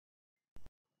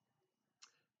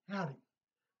Howdy.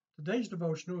 Today's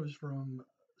devotional is from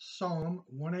Psalm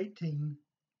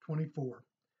 118:24.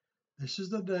 This is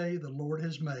the day the Lord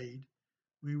has made.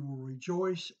 We will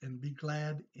rejoice and be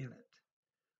glad in it.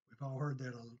 We've all heard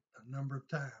that a number of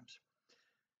times.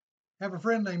 I have a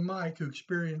friend named Mike who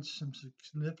experienced some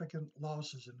significant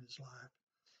losses in his life.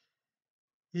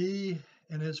 He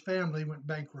and his family went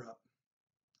bankrupt.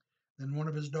 Then one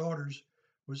of his daughters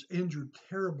was injured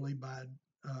terribly by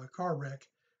a car wreck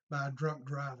by a drunk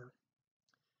driver.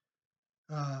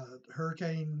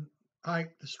 Hurricane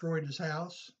Ike destroyed his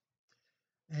house,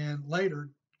 and later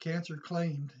cancer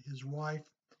claimed his wife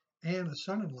and a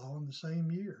son-in-law in the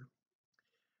same year.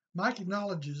 Mike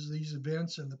acknowledges these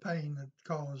events and the pain that's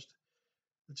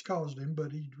caused him,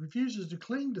 but he refuses to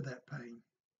cling to that pain.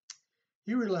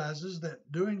 He realizes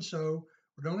that doing so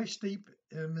would only steep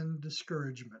him in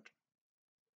discouragement,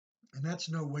 and that's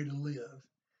no way to live.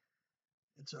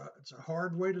 It's a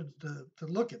hard way to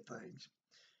look at things.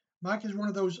 Mike is one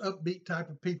of those upbeat type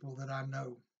of people that I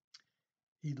know.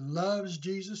 He loves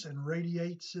Jesus and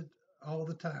radiates it all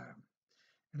the time,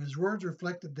 and his words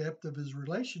reflect the depth of his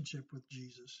relationship with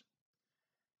Jesus.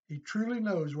 He truly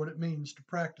knows what it means to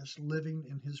practice living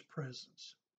in his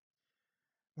presence.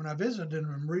 When I visited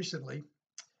him recently,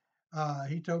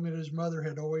 he told me that his mother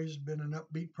had always been an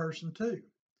upbeat person too.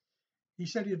 He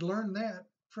said he had learned that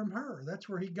from her. That's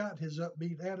where he got his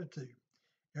upbeat attitude.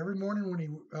 Every morning when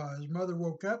his mother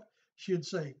woke up, she'd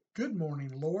say, "Good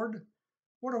morning, Lord.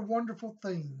 What a wonderful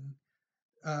thing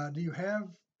do you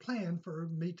have planned for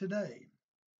me today?"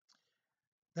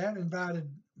 That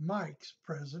invited Mike's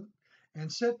presence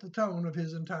and set the tone of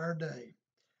his entire day.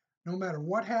 No matter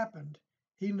what happened,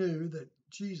 he knew that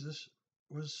Jesus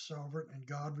was sovereign and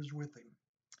God was with him.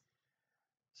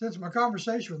 Since my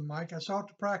conversation with Mike, I sought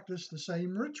to practice the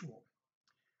same ritual.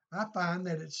 I find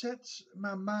that it sets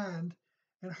my mind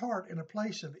and heart in a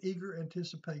place of eager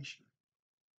anticipation.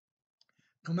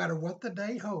 No matter what the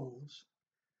day holds,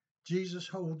 Jesus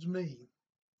holds me.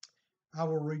 I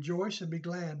will rejoice and be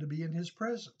glad to be in his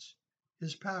presence,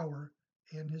 his power,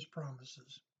 and his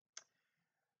promises.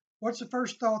 What's the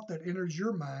first thought that enters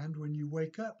your mind when you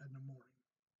wake up in the morning?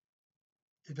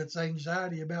 If it's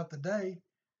anxiety about the day,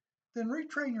 then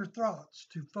retrain your thoughts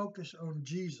to focus on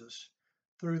Jesus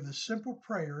through the simple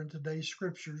prayer in today's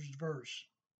scripture's verse.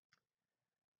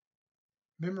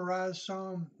 Memorize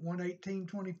Psalm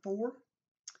 118:24.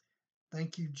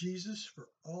 Thank you, Jesus, for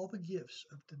all the gifts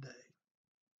of today.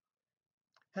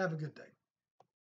 Have a good day.